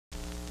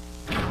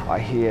I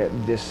hear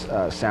this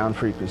sound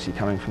frequency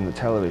coming from the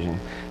television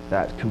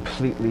that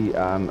completely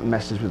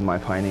messes with my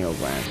pineal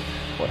gland.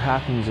 What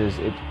happens is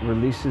it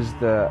releases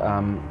the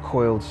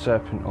coiled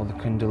serpent, or the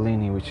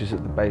kundalini, which is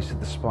at the base of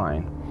the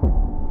spine.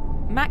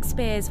 Max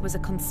Spiers was a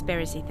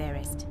conspiracy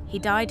theorist. He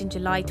died in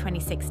July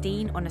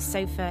 2016 on a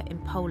sofa in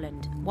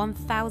Poland,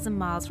 1,000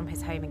 miles from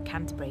his home in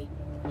Canterbury.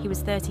 He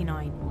was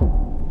 39.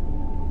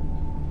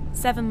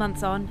 7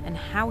 months on, and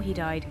how he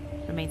died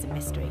remains a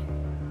mystery.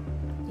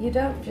 You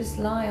don't just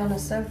lie on a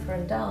sofa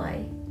and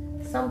die.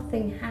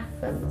 Something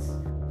happens.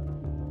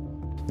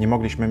 Nie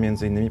mogliśmy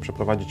m.in.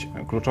 przeprowadzić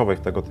kluczowych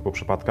w tego typu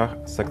przypadkach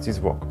sekcji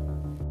zwłok.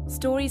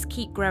 Stories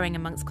keep growing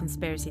amongst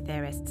conspiracy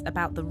theorists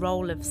about the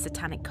role of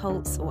satanic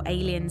cults or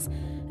aliens,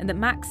 and that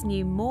Max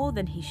knew more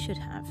than he should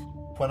have.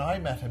 When I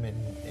met him in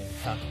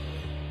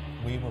Canterbury,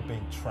 we were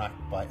being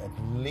tracked by at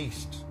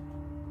least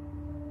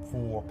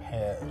 4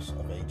 pairs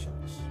of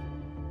agents.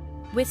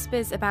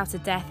 Whispers about a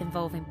death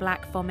involving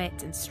black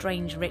vomit and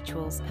strange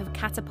rituals have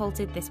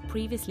catapulted this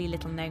previously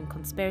little-known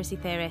conspiracy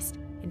theorist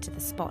into the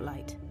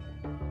spotlight.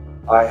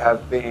 I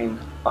have been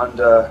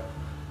under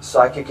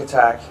psychic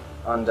attack,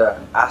 under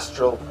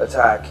astral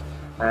attack,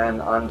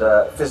 and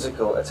under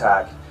physical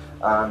attack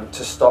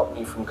to stop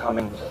me from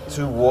coming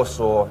to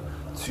Warsaw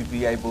to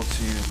be able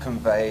to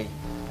convey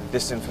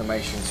this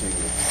information to you.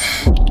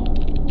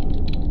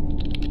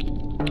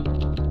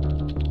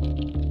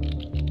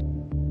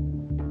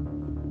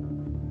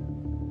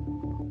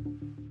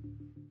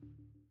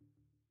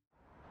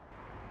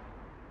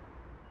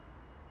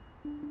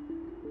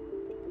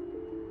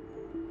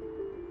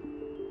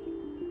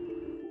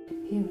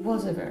 He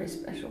was a very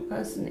special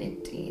person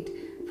indeed,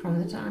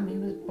 from the time he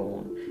was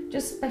born.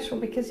 Just special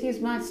because he is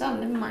my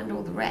son, never mind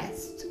all the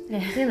rest,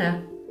 you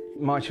know.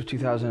 March of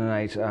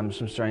 2008,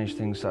 some strange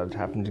things started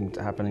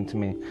happening to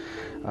me.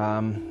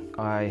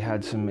 I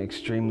had some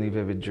extremely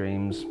vivid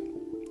dreams,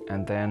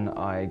 and then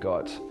I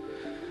got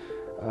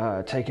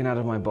taken out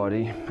of my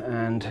body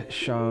and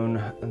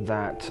shown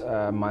that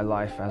my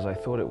life as I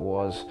thought it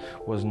was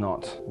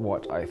not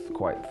what I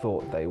quite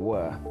thought they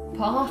were.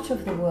 Part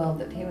of the world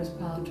that he was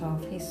part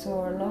of, he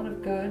saw a lot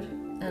of good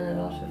and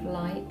a lot of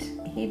light.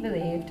 He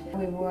believed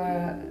we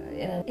were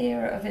in an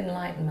era of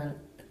enlightenment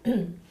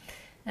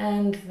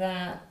and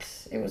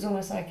that it was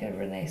almost like a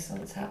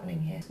renaissance happening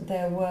here.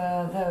 There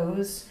were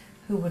those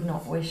who would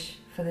not wish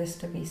for this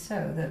to be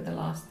so, that the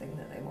last thing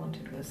that they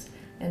wanted was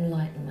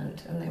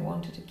enlightenment, and they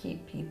wanted to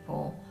keep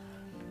people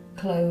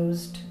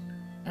closed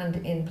and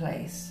in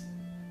place,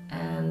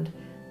 and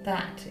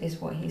that is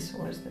what he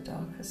saw as the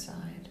darker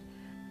side.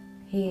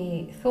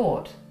 He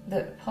thought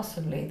that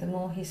possibly the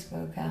more he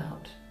spoke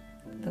out,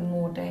 the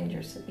more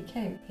dangerous it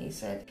became. He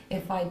said,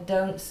 if I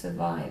don't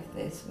survive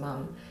this,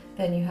 Mum,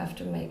 then you have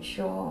to make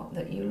sure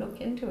that you look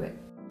into it.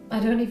 I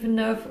don't even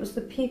know if it was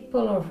the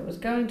people or if it was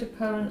going to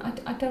Poland.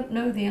 I don't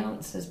know the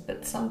answers,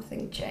 but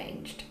something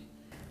changed.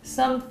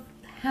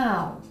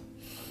 Somehow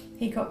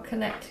he got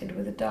connected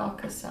with a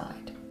darker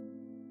side.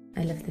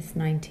 I love this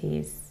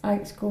 90s. Oh,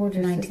 it's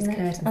gorgeous, 90s isn't it?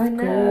 curtains. I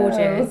know.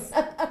 Gorgeous.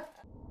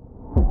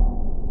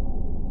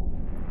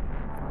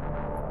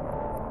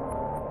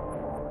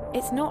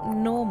 It's not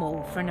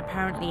normal for an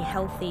apparently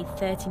healthy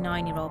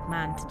 39-year-old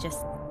man to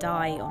just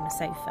die on a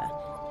sofa.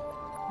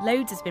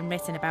 Loads has been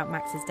written about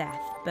Max's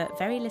death, but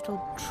very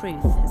little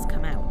truth has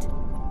come out.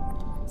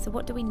 So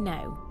what do we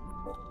know?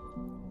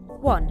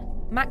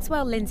 1.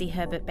 Maxwell Lindsay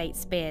Herbert Bates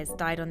Spiers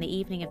died on the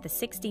evening of the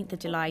 16th of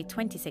July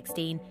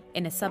 2016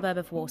 in a suburb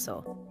of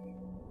Warsaw.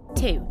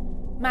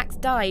 2. Max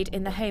died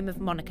in the home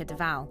of Monica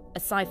Duval, a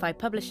sci-fi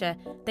publisher.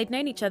 They'd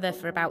known each other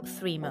for about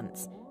 3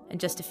 months, and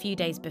just a few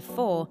days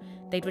before,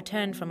 they'd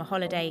returned from a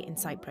holiday in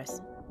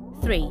Cyprus.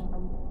 3.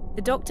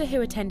 The doctor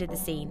who attended the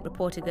scene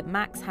reported that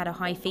Max had a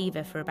high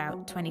fever for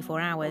about 24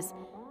 hours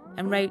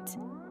and wrote,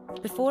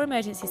 before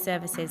emergency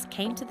services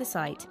came to the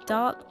site,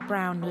 dark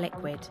brown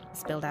liquid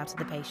spilled out of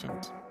the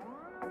patient.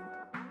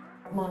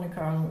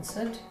 Monica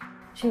answered.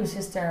 She was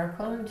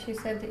hysterical and she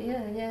said,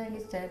 yeah,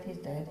 he's dead.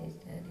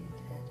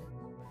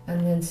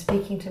 And then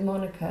speaking to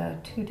Monica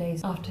 2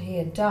 days after he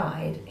had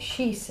died,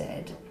 she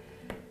said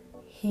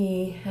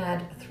he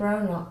had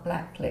thrown up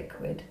black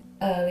liquid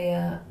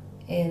earlier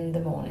in the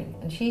morning,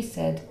 and she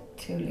said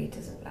 2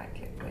 litres of black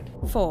liquid.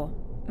 4.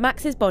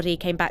 Max's body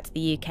came back to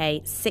the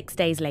UK 6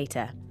 days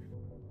later.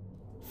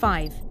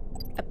 5.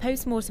 A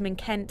post-mortem in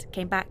Kent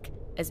came back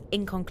as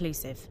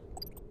inconclusive.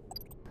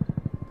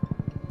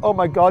 Oh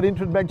my God,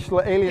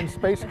 interdimensional alien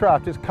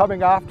spacecraft is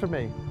coming after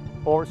me.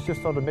 Or it's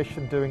just on a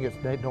mission doing its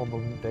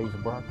normal days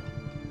of work.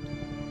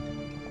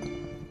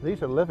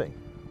 These are living.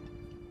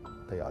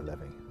 They are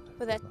living.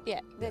 Well,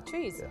 they're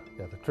trees.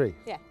 Yeah, the trees.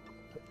 Yeah.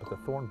 But the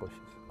thorn bushes.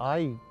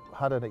 I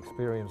had an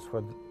experience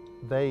where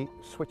they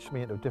switched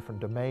me into a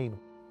different domain.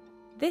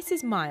 This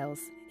is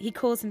Miles. He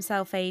calls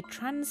himself a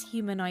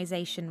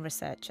transhumanization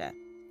researcher.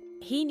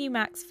 He knew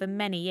Max for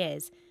many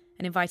years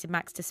and invited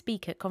Max to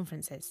speak at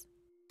conferences.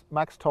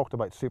 Max talked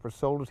about super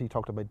soldiers, he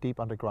talked about deep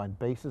underground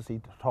bases,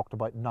 he talked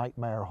about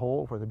Nightmare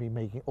Hall, where they've been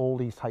making all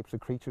these types of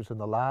creatures in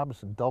the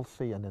labs in Dulce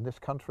and in this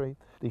country.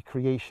 The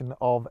creation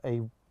of a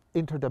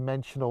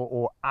interdimensional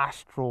or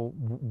astral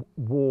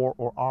war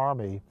or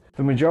army.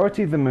 The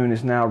majority of the moon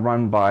is now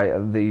run by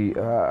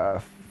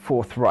the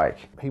Fourth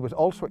Reich. He was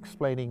also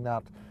explaining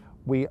that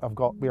we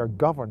are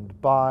governed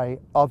by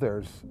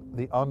others,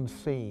 the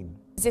unseen.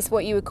 Is this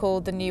what you would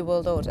call the New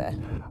World Order?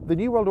 The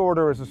New World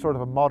Order is a sort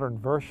of a modern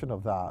version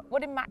of that.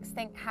 What did Max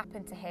think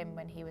happened to him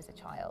when he was a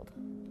child?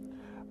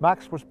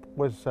 Max was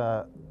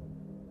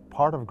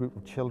part of a group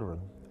of children,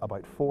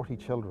 about 40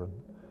 children,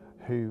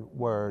 who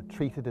were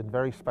treated in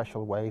very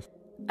special ways.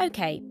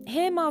 OK,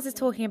 here Miles is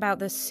talking about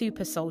the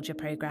super soldier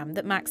programme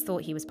that Max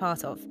thought he was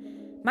part of.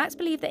 Max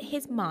believed that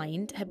his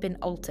mind had been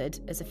altered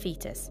as a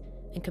fetus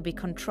and could be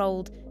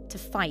controlled to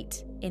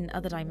fight in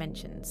other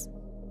dimensions.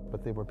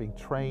 But they were being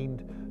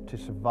trained to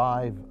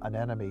survive an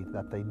enemy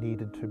that they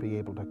needed to be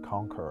able to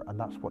conquer, and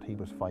that's what he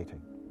was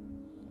fighting.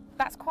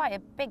 That's quite a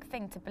big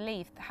thing to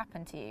believe that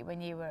happened to you when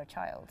you were a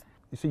child.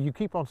 You see, you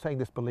keep on saying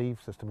this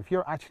belief system. If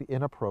you're actually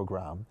in a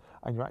program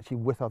and you're actually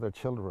with other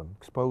children,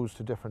 exposed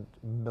to different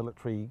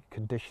military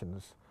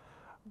conditions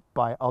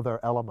by other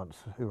elements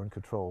who are in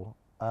control,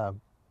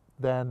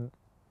 then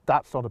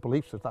that's not a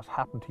belief system. That's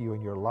happened to you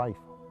in your life.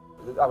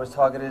 I was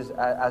targeted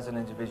as an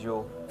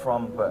individual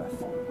from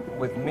birth.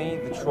 With me,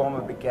 the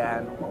trauma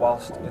began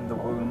whilst in the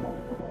womb.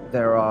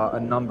 There are a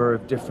number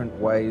of different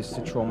ways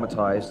to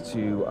traumatize,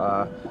 to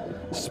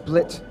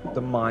split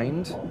the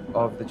mind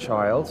of the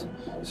child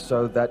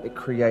so that it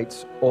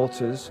creates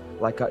alters,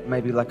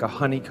 maybe like a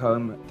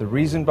honeycomb. The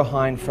reason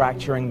behind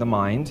fracturing the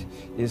mind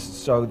is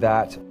so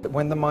that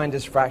when the mind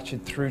is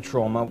fractured through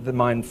trauma, the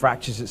mind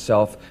fractures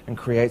itself and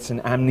creates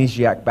an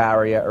amnesiac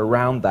barrier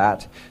around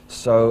that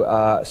so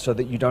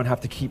that you don't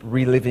have to keep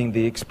reliving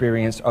the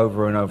experience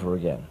over and over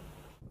again.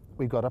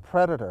 We've got a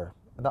predator,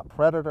 and that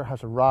predator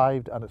has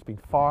arrived and it's been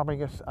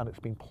farming us and it's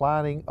been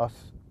planning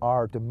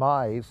our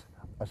demise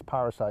as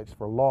parasites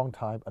for a long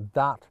time, and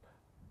that,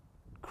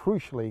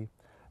 crucially,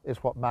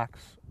 is what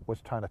Max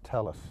was trying to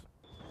tell us.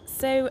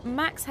 So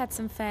Max had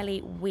some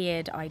fairly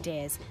weird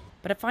ideas,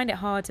 but I find it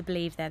hard to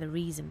believe they're the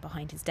reason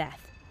behind his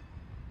death.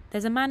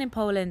 There's a man in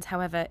Poland,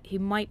 however, who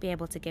might be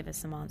able to give us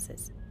some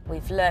answers.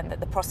 We've learned that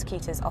the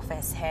prosecutor's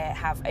office here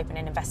have opened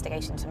an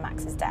investigation into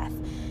Max's death,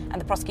 and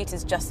the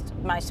prosecutor's just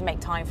managed to make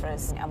time for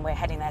us, and we're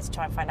heading there to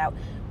try and find out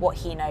what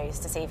he knows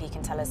to see if he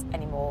can tell us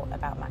any more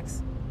about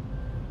Max.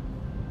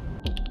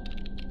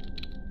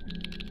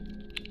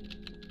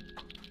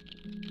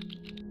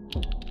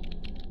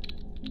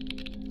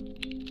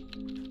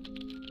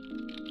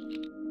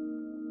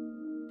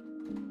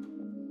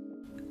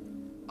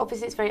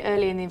 Obviously it's very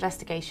early in the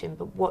investigation,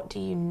 but what do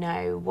you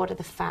know? What are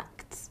the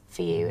facts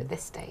for you at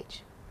this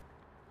stage?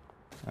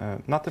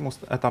 Na tym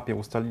etapie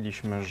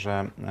ustaliliśmy,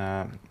 że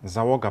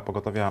załoga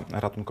pogotowia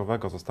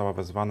ratunkowego została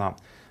wezwana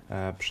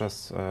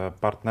przez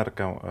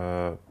partnerkę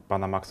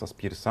pana Maxa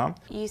Spearsa.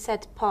 You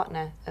said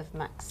partner of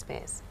Max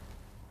Spears.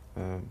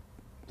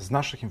 Z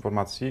naszych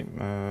informacji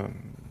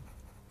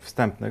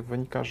wstępnych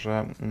wynika,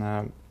 że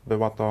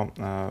była to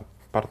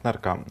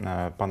partnerka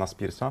pana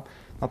Spearsa,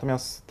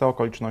 natomiast te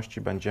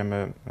okoliczności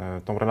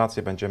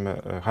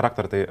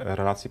charakter tej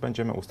relacji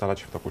będziemy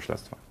ustalać w toku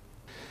śledztwa.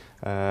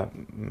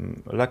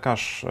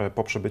 Lekarz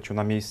po przybyciu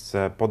na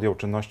miejsce podjął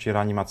czynności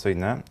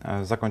reanimacyjne,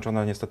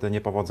 zakończone niestety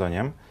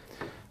niepowodzeniem.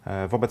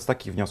 Wobec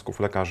takich wniosków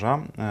lekarza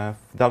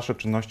w dalsze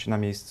czynności na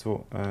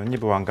miejscu nie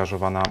była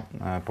angażowana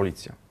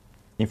policja.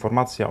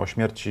 Informacja o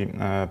śmierci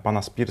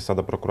pana Spearsa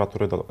do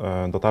prokuratury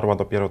dotarła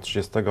dopiero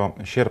 30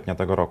 sierpnia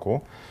tego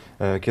roku,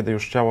 kiedy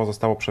już ciało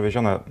zostało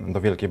przewiezione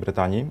do Wielkiej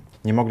Brytanii.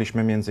 Nie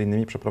mogliśmy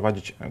m.in.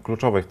 przeprowadzić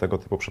kluczowych w tego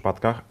typu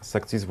przypadkach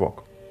sekcji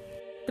zwłok.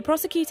 The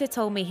prosecutor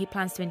told me he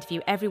plans to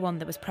interview everyone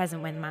that was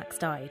present when Max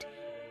died.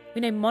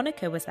 We know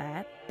Monica was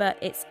there, but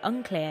it's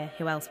unclear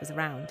who else was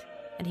around,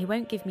 and he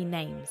won't give me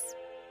names.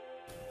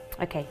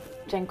 Okay,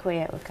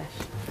 dziękuję, Łukasz.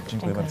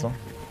 Dziękuję bardzo.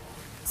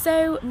 So,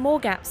 more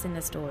gaps in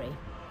the story,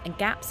 and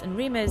gaps and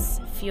rumours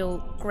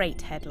fuel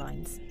great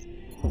headlines.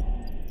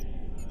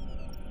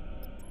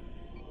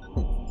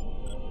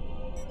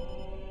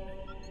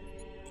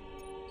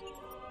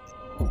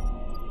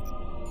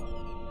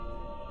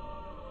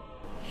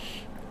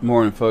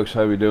 Morning, folks.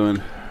 How we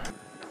doing?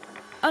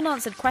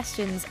 Unanswered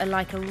questions are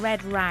like a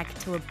red rag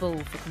to a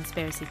bull for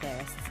conspiracy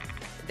theorists.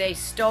 They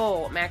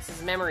stole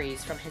Max's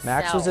memories from his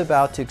Max cell. was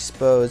about to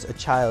expose a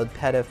child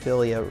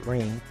pedophilia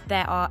ring.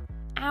 There are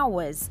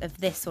hours of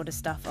this sort of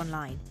stuff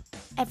online.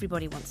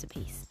 Everybody wants a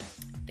piece.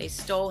 They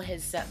stole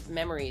his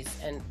memories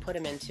and put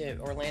him into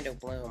Orlando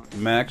Bloom.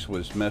 Max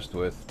was messed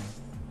with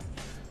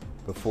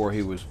before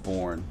he was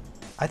born.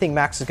 I think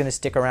Max is going to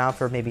stick around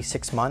for maybe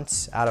 6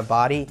 months out of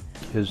body.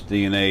 His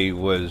DNA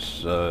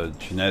was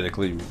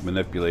genetically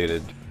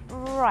manipulated.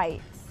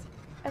 Right.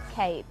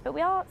 Okay, but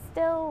we are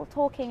still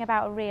talking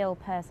about a real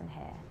person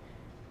here.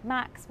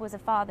 Max was a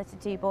father to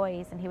 2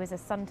 boys and he was a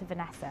son to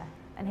Vanessa,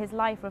 and his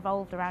life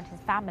revolved around his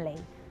family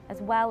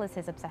as well as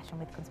his obsession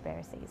with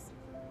conspiracies.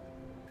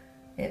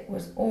 It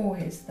was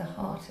always the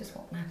heart is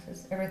what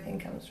matters. Everything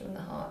comes from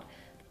the heart.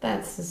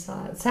 That's the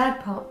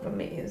sad part for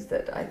me, is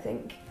that I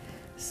think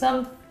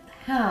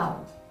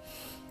somehow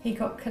he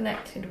got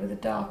connected with a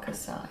darker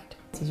side.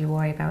 Did you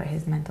worry about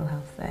his mental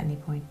health at any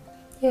point?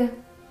 Yeah,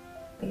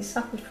 he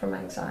suffered from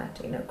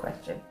anxiety, no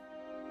question.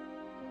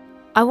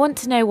 I want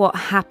to know what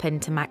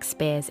happened to Max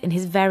Spiers in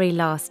his very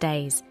last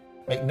days.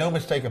 Make no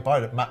mistake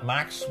about it,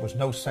 Max was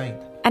no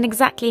saint. And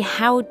exactly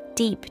how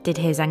deep did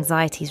his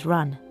anxieties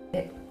run?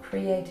 It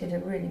created a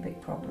really big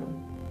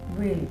problem,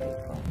 really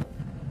big problem.